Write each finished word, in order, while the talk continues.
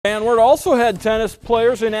also had tennis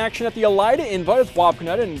players in action at the Elida Invite with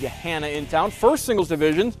Wapakoneta and Gahanna in town. First singles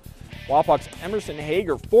division, Wapak's Emerson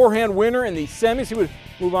Hager, forehand winner in the semis. He would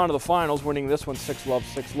move on to the finals, winning this one 6-love,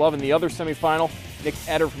 6-love. In the other semifinal, Nick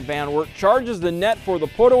Eder from Van Wert charges the net for the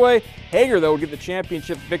put-away. Hager, though, would get the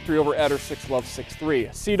championship victory over Eder 6-love,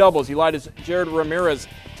 6-3. C doubles, Elida's Jared Ramirez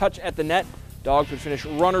touch at the net. Dogs would finish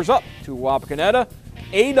runners-up to Wapakoneta.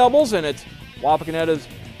 A doubles, and it's Wapakoneta's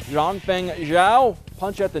Jianfeng Zhao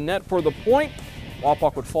punch at the net for the point.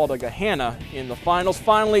 Wapak would fall to Gahanna in the finals.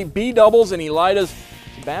 Finally, B doubles, and Elida's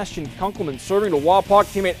Sebastian Kunkelman serving to Wapak.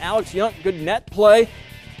 Teammate Alex Yunt, good net play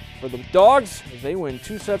for the Dogs as they win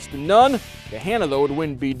 2-0. Gahanna, though, would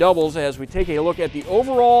win B doubles. As we take a look at the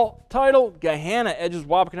overall title, Gahanna edges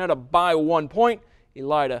Wapakoneta by 1 point.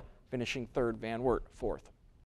 Elida finishing third, Van Wert fourth.